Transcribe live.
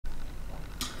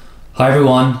Hi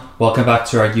everyone, welcome back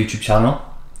to our YouTube channel,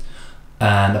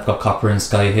 and I've got Copper and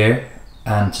Skye here,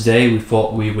 and today we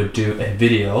thought we would do a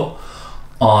video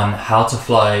on how to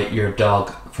fly your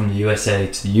dog from the USA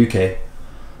to the UK.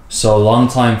 So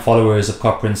long-time followers of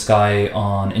Copper and Skye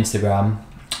on Instagram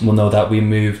will know that we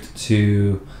moved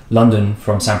to London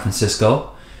from San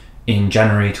Francisco in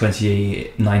January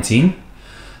 2019,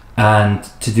 and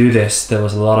to do this there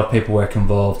was a lot of paperwork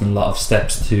involved and a lot of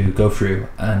steps to go through,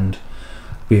 and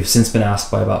we've since been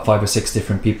asked by about 5 or 6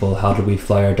 different people how do we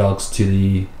fly our dogs to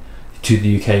the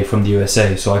UK from the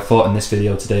USA. So I thought in this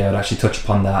video today I'd actually touch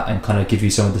upon that and kind of give you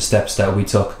some of the steps that we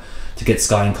took to get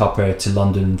Skye and Copper to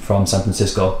London from San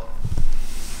Francisco.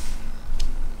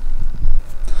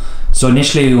 So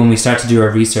initially when we started to do our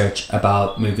research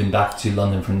about moving back to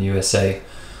London from the USA,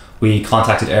 we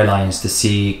contacted airlines to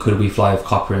see could we fly with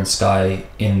Copper and Skye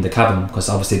in the cabin, because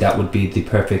obviously that would be the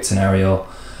perfect scenario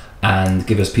and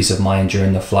give us peace of mind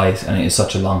during the flight, and it is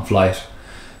such a long flight.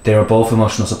 They were both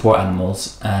emotional support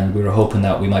animals and we were hoping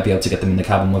that we might be able to get them in the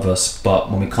cabin with us, but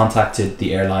when we contacted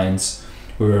the airlines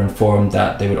we were informed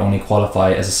that they would only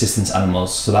qualify as assistance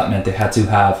animals. So that meant they had to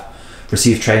have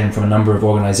received training from a number of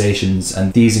organisations,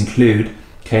 and these include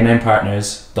Canine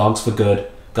Partners, Dogs for Good,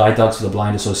 Guide Dogs for the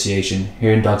Blind Association,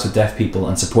 Hearing Dogs for Deaf People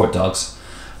and Support Dogs,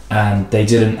 and they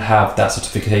didn't have that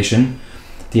certification.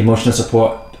 The emotional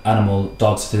support animal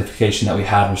dog certification that we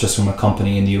had was just from a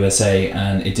company in the USA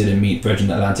and it didn't meet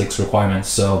Virgin Atlantic's requirements.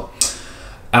 So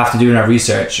after doing our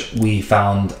research we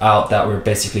found out that we're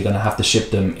basically going to have to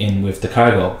ship them in with the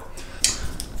cargo.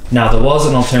 Now there was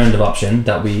an alternative option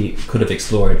that we could have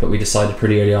explored, but we decided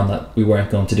pretty early on that we weren't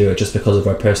going to do it just because of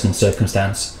our personal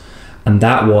circumstance, and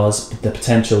that was the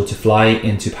potential to fly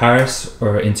into Paris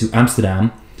or into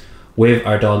Amsterdam with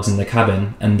our dogs in the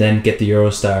cabin and then get the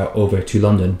Eurostar over to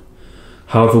London.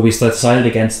 However, we decided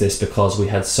against this because we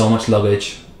had so much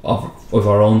luggage of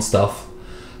our own stuff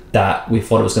that we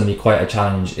thought it was going to be quite a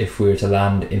challenge if we were to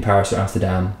land in Paris or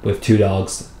Amsterdam with 2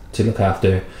 dogs to look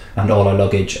after and all our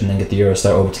luggage and then get the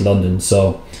Eurostar over to London.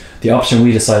 So the option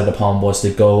we decided upon was to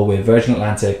go with Virgin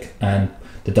Atlantic, and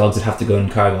the dogs would have to go in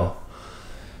cargo.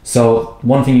 So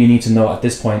one thing you need to know at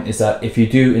this point is that if you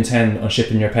do intend on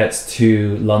shipping your pets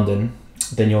to London,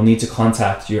 then you'll need to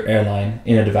contact your airline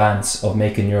in advance of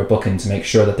making your booking to make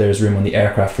sure that there's room on the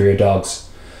aircraft for your dogs.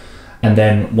 And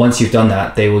then once you've done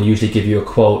that, they will usually give you a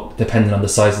quote depending on the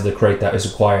size of the crate that is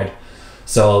required.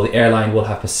 So the airline will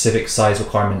have specific size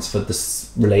requirements for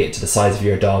this related to the size of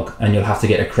your dog, and you'll have to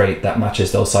get a crate that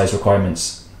matches those size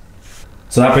requirements.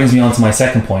 So that brings me on to my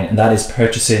second point, and that is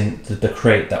purchasing the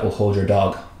crate that will hold your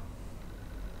dog.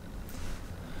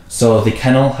 So the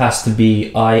kennel has to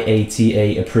be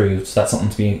IATA approved, so that's something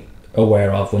to be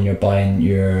aware of when you're buying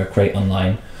your crate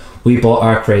online. We bought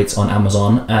our crates on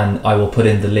Amazon, and I will put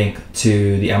in the link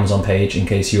to the Amazon page in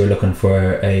case you are looking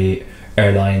for a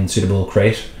airline suitable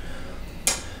crate.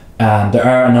 And there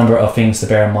are a number of things to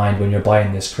bear in mind when you're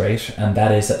buying this crate, and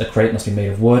that is that the crate must be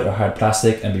made of wood or hard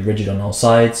plastic and be rigid on all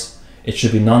sides. It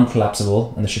should be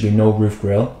non-collapsible and there should be no roof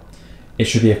grill. It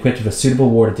should be equipped with a suitable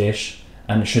water dish,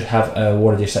 and it should have a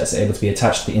water dish that's able to be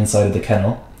attached to the inside of the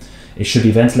kennel. It should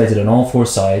be ventilated on all 4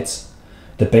 sides.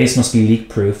 The base must be leak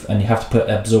proof, and you have to put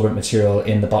absorbent material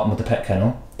in the bottom of the pet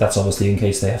kennel. That's obviously in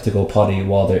case they have to go potty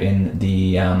while they're in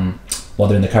the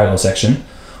cargo section,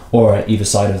 or either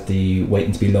side of the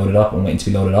waiting to be loaded up and waiting to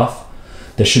be loaded off.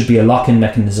 There should be a lock-in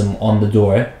mechanism on the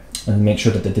door, and make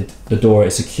sure that the door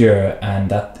is secure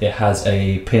and that it has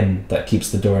a pin that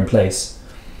keeps the door in place.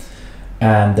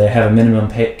 And they have a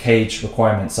minimum cage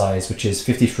requirement size, which is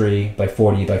 53 by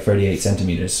 40 by 38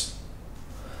 centimeters.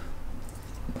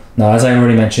 Now, as I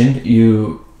already mentioned,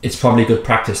 it's probably good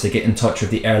practice to get in touch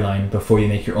with the airline before you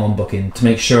make your own booking to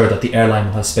make sure that the airline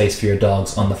will have space for your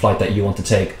dogs on the flight that you want to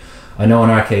take. I know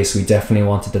in our case we definitely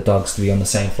wanted the dogs to be on the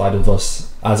same flight with us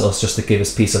as us, just to give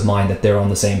us peace of mind that they're on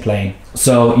the same plane.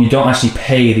 So you don't actually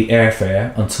pay the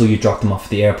airfare until you drop them off at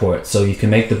the airport. So you can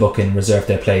make the booking, reserve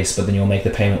their place, but then you'll make the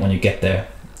payment when you get there.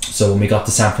 So when we got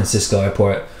to San Francisco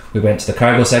airport, we went to the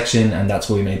cargo section and that's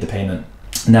where we made the payment.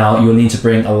 Now you'll need to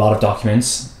bring a lot of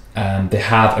documents. They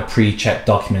have a pre-checked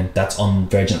document that's on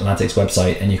Virgin Atlantic's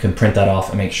website, and you can print that off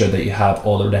and make sure that you have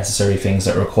all the necessary things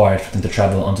that are required for them to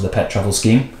travel onto the pet travel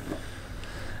scheme.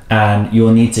 And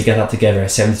you'll need to get that together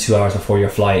 72 hours before your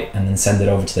flight and then send it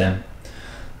over to them.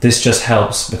 This just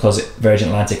helps because Virgin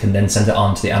Atlantic can then send it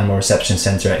on to the Animal Reception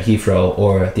Centre at Heathrow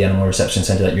or the Animal Reception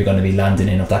Centre that you're going to be landing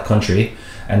in of that country,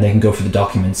 and they can go through the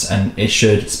documents, and it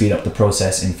should speed up the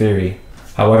process in theory.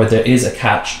 However, there is a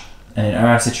catch, and in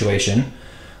our situation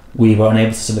we were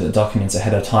unable to submit the documents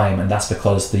ahead of time, and that's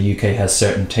because the UK has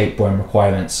certain tapeworm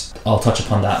requirements. I'll touch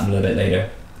upon that a little bit later.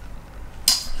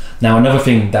 Now, another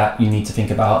thing that you need to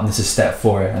think about, and this is step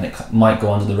 4, and it might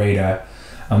go under the radar,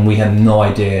 and we had no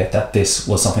idea that this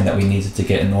was something that we needed to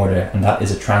get in order, and that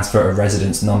is a transfer of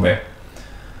residence number.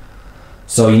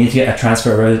 So you need to get a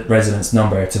transfer of residence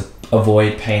number to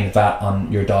avoid paying VAT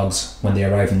on your dogs when they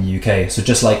arrive in the UK. So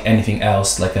just like anything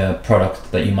else, like a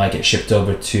product that you might get shipped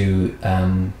over to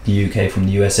the UK from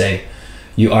the USA,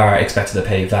 you are expected to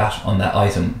pay VAT on that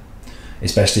item.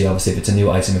 Especially obviously if it's a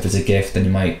new item, if it's a gift, then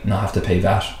you might not have to pay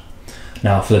VAT.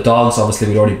 Now for the dogs, obviously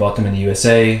we'd already bought them in the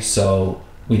USA, so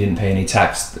we didn't pay any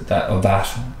tax or VAT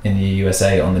in the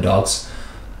USA on the dogs.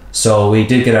 So we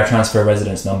did get our transfer of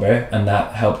residence number, and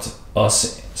that helped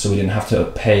us, so we didn't have to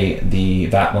pay the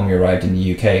VAT when we arrived in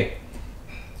the UK.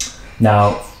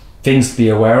 Now, things to be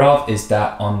aware of is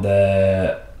that on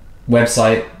the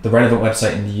website, the relevant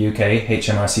website in the UK,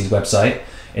 HMRC's website,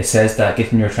 it says that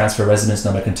getting your transfer residence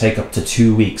number can take up to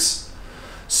 2 weeks.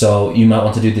 So you might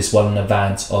want to do this well in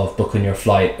advance of booking your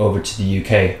flight over to the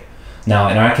UK. Now,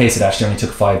 in our case, it actually only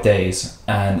took 5 days,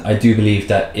 and I do believe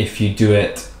that if you do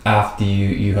it after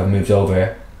you have moved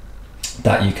over,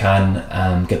 that you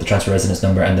can get the transfer residence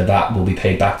number, and the VAT will be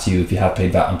paid back to you if you have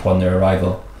paid VAT upon their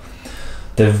arrival.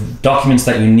 The documents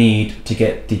that you need to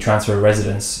get the transfer of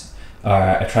residence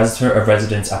are a transfer of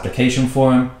residence application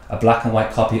form, a black and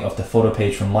white copy of the photo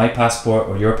page from my passport,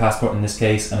 or your passport in this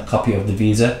case, and a copy of the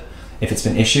visa if it's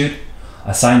been issued,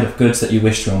 a sign of goods that you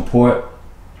wish to import,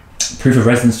 proof of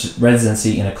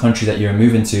residency in a country that you're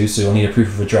moving to, so you'll need a proof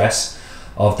of address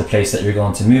of the place that you're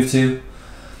going to move to,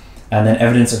 and then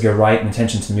evidence of your right and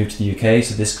intention to move to the UK.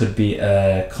 So this could be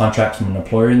a contract from an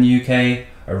employer in the UK,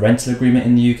 a rental agreement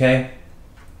in the UK.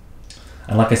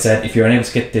 And like I said, if you're unable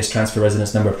to get this transfer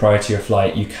residence number prior to your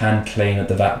flight, you can claim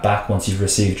the VAT back once you've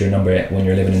received your number when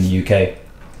you're living in the UK.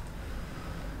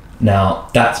 Now,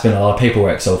 that's been a lot of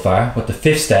paperwork so far, but the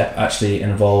 5th step actually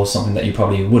involves something that you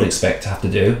probably would expect to have to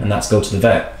do, and that's go to the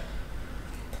vet.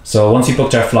 So once we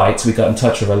booked our flights, we got in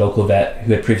touch with our local vet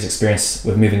who had previous experience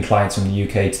with moving clients from the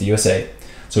UK to the USA.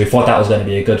 So we thought that was going to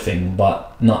be a good thing,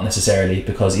 but not necessarily,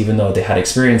 because even though they had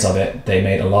experience of it, they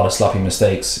made a lot of sloppy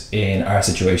mistakes in our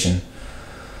situation.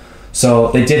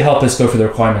 So they did help us go through the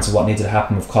requirements of what needed to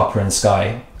happen with Copper and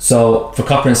Skye. So for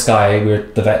Copper and Skye,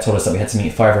 the vet told us that we had to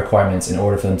meet 5 requirements in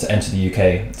order for them to enter the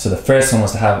UK. So the first one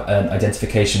was to have an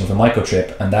identification with a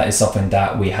microchip, and that is something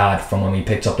that we had from when we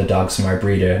picked up the dogs from our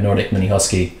breeder, Nordic Mini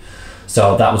Husky.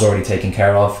 So that was already taken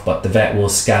care of, but the vet will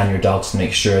scan your dogs to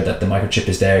make sure that the microchip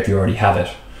is there if you already have it.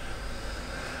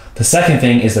 The second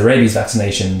thing is the rabies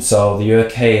vaccination. So the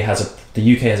UK has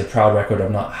a proud record of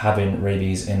not having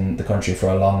rabies in the country for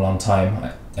a long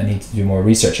time. I need to do more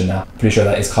research on that. Pretty sure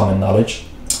that is common knowledge.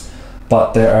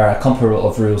 But there are a couple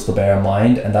of rules to bear in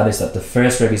mind, and that is that the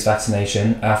first rabies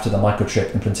vaccination after the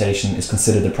microchip implantation is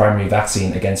considered the primary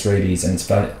vaccine against rabies, and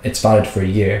it's valid for a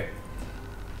year.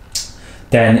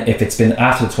 Then if it's been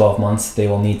after the 12 months, they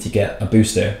will need to get a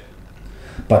booster.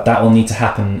 But that will need to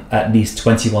happen at least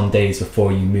 21 days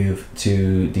before you move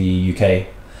to the UK.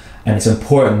 And it's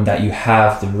important that you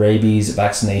have the rabies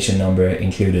vaccination number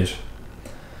included.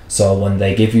 So when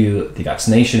they give you the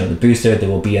vaccination or the booster, there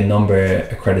will be a number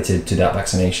accredited to that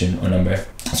vaccination or number.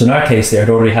 So in our case, they had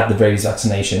already had the rabies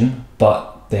vaccination,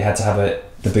 but they had to have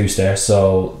the booster.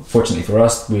 So fortunately for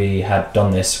us, we had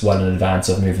done this well in advance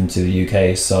of moving to the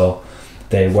UK. So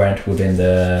they weren't within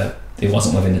it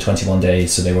wasn't within the 21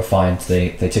 days, so they were fine.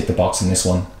 They ticked the box in this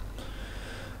one.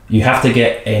 You have to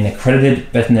get an accredited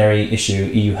veterinary issue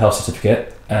EU health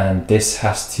certificate, and this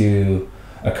has to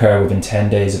occur within 10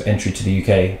 days of entry to the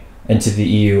UK, into the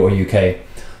EU or UK.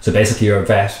 So basically your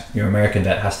American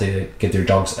vet has to give their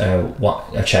dogs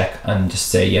a check and just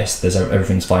say yes,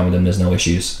 everything's fine with them, there's no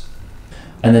issues.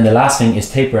 And then the last thing is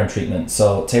tapeworm treatment.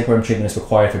 So tapeworm treatment is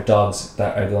required for dogs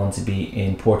that are going to be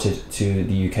imported to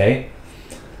the UK.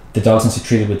 The dogs need to be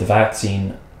treated with the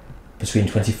vaccine between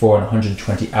 24 and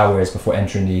 120 hours before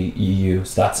entering the EU.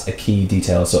 So that's a key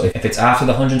detail. So if it's after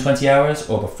the 120 hours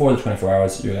or before the 24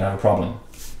 hours, you're going to have a problem.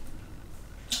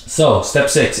 So step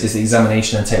 6 is the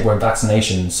examination and tapeworm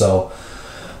vaccination. So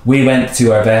we went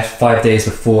to our vet 5 days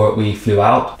before we flew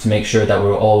out to make sure that we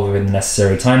were all within the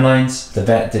necessary timelines. The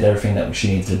vet did everything that she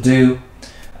needed to do.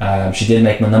 She did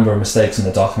make a number of mistakes in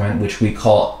the document, which we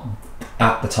caught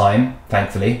at the time,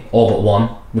 thankfully, all but one,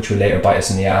 which would later bite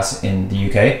us in the ass in the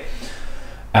UK.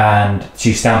 And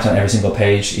she stamped on every single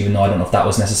page, even though I don't know if that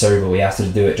was necessary, but we asked her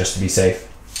to do it just to be safe.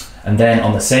 And then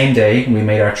on the same day, we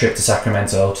made our trip to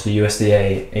Sacramento to the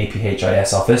USDA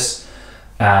APHIS office,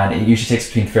 and it usually takes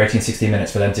between 30 and 60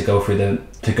 minutes for them to go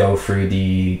through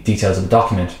the details of the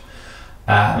document.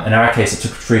 In our case, it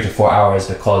took 3 to 4 hours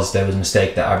because there was a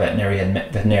mistake that our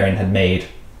veterinarian had made.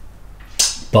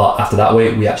 But after that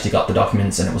wait, we actually got the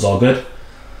documents and it was all good.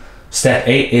 Step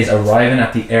 8 is arriving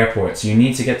at the airport. So you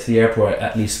need to get to the airport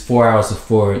at least 4 hours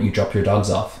before you drop your dogs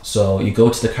off. So you go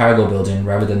to the cargo building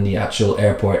rather than the actual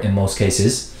airport in most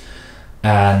cases.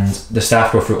 And the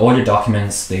staff go through all your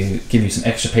documents. They give you some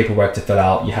extra paperwork to fill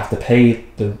out. You have to pay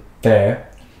the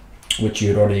fare, which you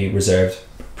had already reserved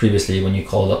previously when you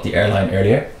called up the airline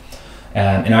earlier.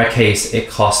 In our case, it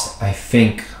cost, I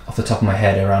think, off the top of my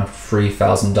head, around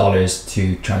 $3,000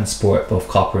 to transport both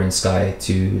Copper and Skye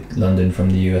to London from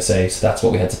the USA. So that's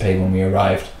what we had to pay when we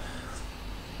arrived.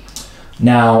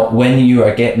 Now, when you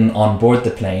are getting on board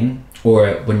the plane,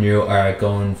 or when you are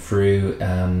going through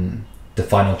the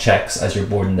final checks as you're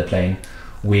boarding the plane,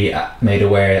 we made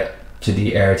aware to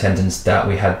the air attendants that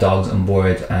we had dogs on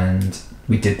board, and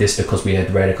we did this because we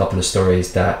had read a couple of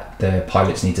stories that the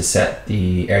pilots need to set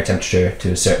the air temperature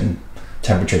to a certain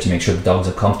temperature to make sure the dogs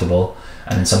are comfortable,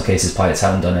 and in some cases pilots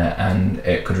haven't done it and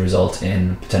it could result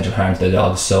in potential harm to the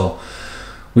dogs. So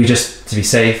we just, to be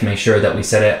safe, made sure that we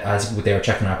set it as they were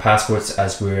checking our passports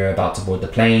as we were about to board the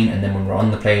plane, and then when we were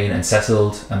on the plane and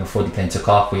settled and before the plane took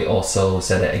off, we also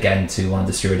said it again to one of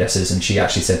the stewardesses, and she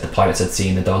actually said the pilots had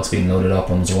seen the dogs being loaded up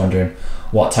and was wondering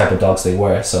what type of dogs they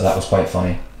were, so that was quite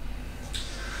funny.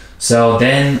 So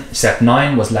then step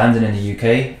 9 was landing in the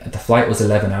UK. The flight was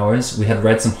 11 hours. We had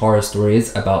read some horror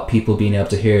stories about people being able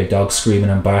to hear dogs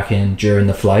screaming and barking during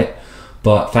the flight,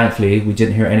 but thankfully we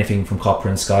didn't hear anything from Copper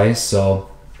and Skye, so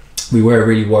we were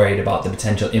really worried about the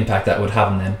potential impact that would have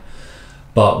on them,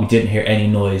 but we didn't hear any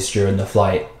noise during the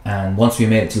flight. And once we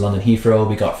made it to London Heathrow,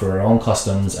 we got through our own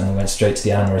customs and we went straight to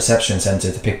the animal reception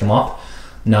centre to pick them up.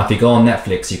 Now if you go on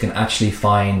Netflix, you can actually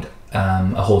find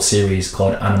a whole series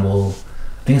called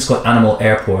I think it's called Animal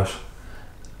Airport,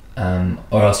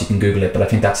 or else you can Google it, but I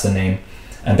think that's the name.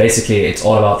 And basically it's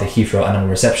all about the Heathrow Animal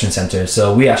Reception Centre.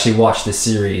 So we actually watched this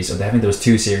series, or I think there was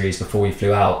 2 series before we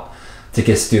flew out, to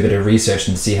just do a bit of research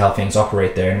and to see how things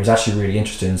operate there, and it was actually really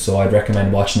interesting. So I'd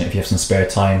recommend watching it if you have some spare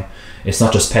time. It's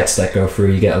not just pets that go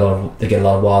through, they get a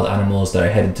lot of wild animals that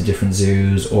are headed to different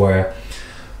zoos, or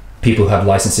people who have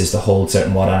licenses to hold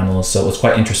certain wild animals, so it was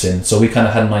quite interesting. So we kind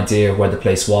of had an idea of where the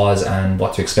place was and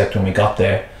what to expect when we got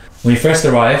there. When we first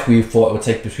arrived, we thought it would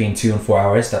take between 2 and 4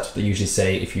 hours. That's what they usually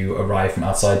say if you arrive from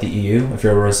outside the EU. If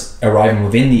you're arriving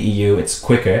within the EU, it's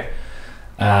quicker.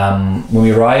 When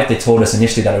we arrived, they told us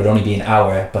initially that it would only be an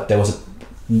hour, but there was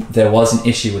an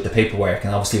issue with the paperwork,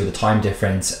 and obviously with the time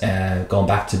difference going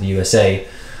back to the USA,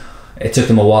 it took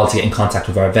them a while to get in contact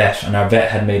with our vet, and our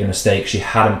vet had made a mistake. She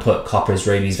hadn't put Copper's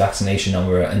rabies vaccination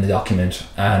number in the document,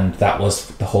 and that was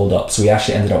the hold up. So we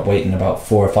actually ended up waiting about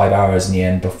 4 or 5 hours in the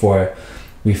end before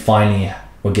we finally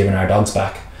were given our dogs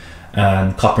back.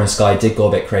 And Copper and Skye did go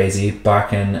a bit crazy,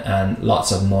 barking and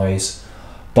lots of noise.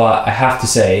 But I have to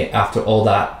say, after all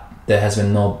that, there has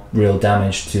been no real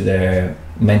damage to their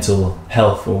mental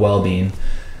health or well-being.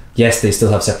 Yes, they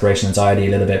still have separation anxiety a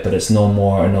little bit, but it's no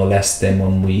more or no less than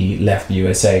when we left the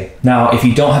USA. Now, if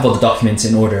you don't have all the documents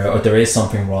in order, or there is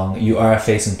something wrong, you are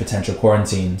facing potential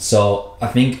quarantine. So I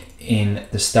think in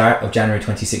the start of January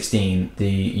 2016,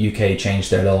 the UK changed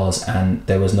their laws, and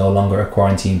there was no longer a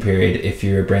quarantine period if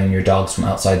you were bringing your dogs from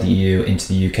outside the EU into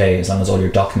the UK, as long as all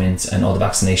your documents and all the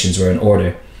vaccinations were in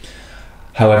order.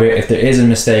 However, if there is a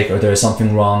mistake or there is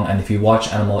something wrong, and if you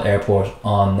watch Animal Airport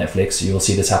on Netflix, you'll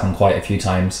see this happen quite a few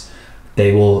times.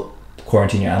 They will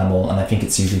quarantine your animal, and I think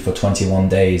it's usually for 21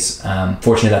 days.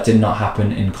 Fortunately, that did not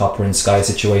happen in Copper and Skye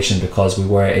situation, because we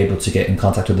were able to get in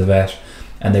contact with the vet,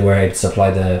 and they were able to supply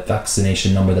the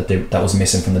vaccination number that was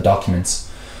missing from the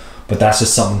documents. But that's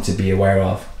just something to be aware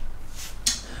of.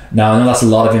 Now, I know that's a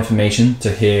lot of information to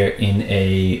hear in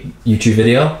a YouTube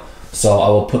video, so I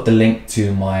will put the link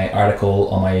to my article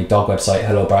on my dog website,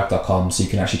 hellobark.com, so you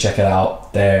can actually check it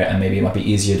out there, and maybe it might be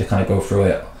easier to kind of go through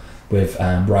it with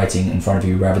writing in front of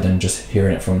you rather than just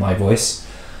hearing it from my voice.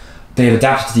 They've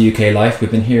adapted to the UK life. We've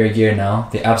been here a year now.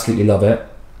 They absolutely love it.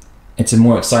 It's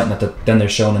more exciting than they're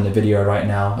shown in the video right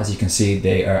now. As you can see,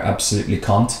 they are absolutely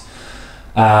conked.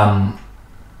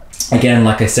 Again,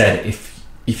 like I said,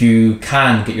 if you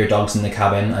can get your dogs in the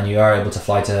cabin and you are able to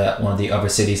fly to one of the other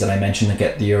cities that I mentioned and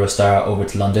get the Eurostar over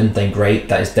to London, then great.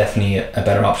 That is definitely a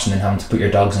better option than having to put your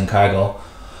dogs in cargo.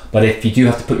 But if you do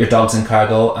have to put your dogs in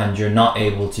cargo and you're not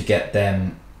able to get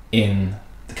them in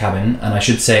the cabin, and I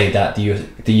should say that the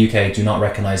UK do not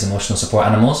recognise emotional support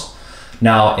animals.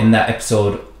 Now, in that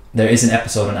episode, there is an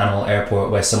episode on Animal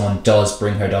Airport where someone does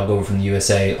bring her dog over from the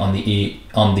USA on the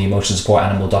emotional support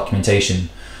animal documentation,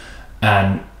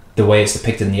 and the way it's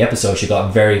depicted in the episode, she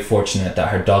got very fortunate that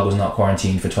her dog was not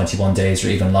quarantined for 21 days or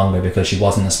even longer, because she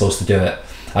wasn't supposed to do it.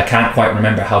 I can't quite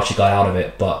remember how she got out of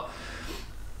it, but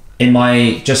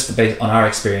just based on our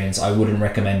experience, I wouldn't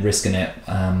recommend risking it,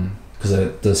 because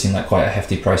it does seem like quite a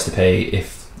hefty price to pay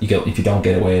if you don't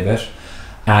get away with it.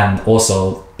 And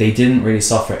also, they didn't really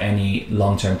suffer any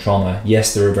long-term trauma.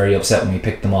 Yes, they were very upset when we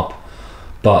picked them up,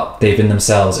 but they've been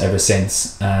themselves ever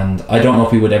since. And I don't know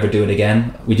if we would ever do it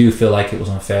again. We do feel like it was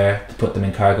unfair to put them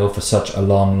in cargo for such a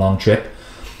long trip,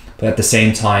 but at the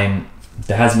same time,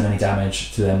 there hasn't been any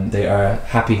damage to them. They are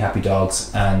happy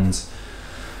dogs, and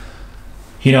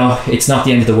you know, it's not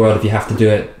the end of the world if you have to do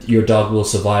it. Your dog will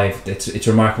survive. It's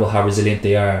remarkable how resilient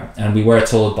they are. And we were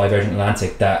told by Virgin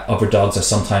Atlantic that other dogs are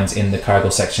sometimes in the cargo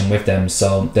section with them,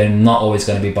 so they're not always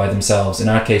going to be by themselves. In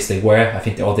our case, they were. I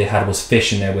think all they had was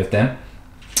fish in there with them,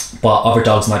 but other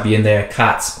dogs might be in there,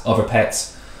 cats, other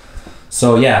pets.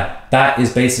 So yeah, that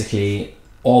is basically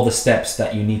all the steps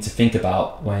that you need to think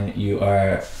about when you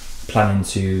are planning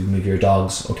to move your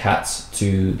dogs or cats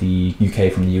to the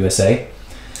UK from the USA.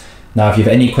 Now, if you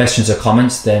have any questions or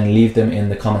comments, then leave them in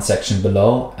the comment section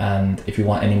below. And if you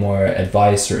want any more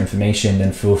advice or information,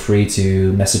 then feel free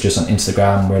to message us on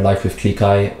Instagram, we're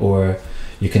lifewithcleekai, or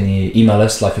you can email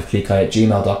us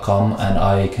lifewithcleekai@gmail.com, and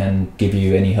I can give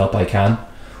you any help I can,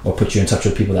 or put you in touch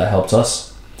with people that helped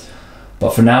us.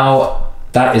 But for now,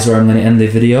 that is where I'm going to end the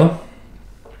video.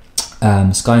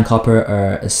 Skye and Copper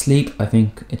are asleep. I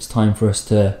think it's time for us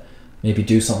to maybe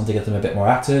do something to get them a bit more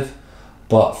active.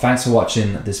 But thanks for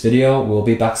watching this video. We'll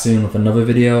be back soon with another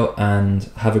video, and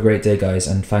have a great day, guys,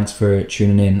 and thanks for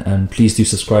tuning in, and please do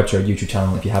subscribe to our YouTube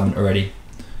channel if you haven't already.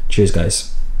 Cheers,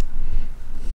 guys.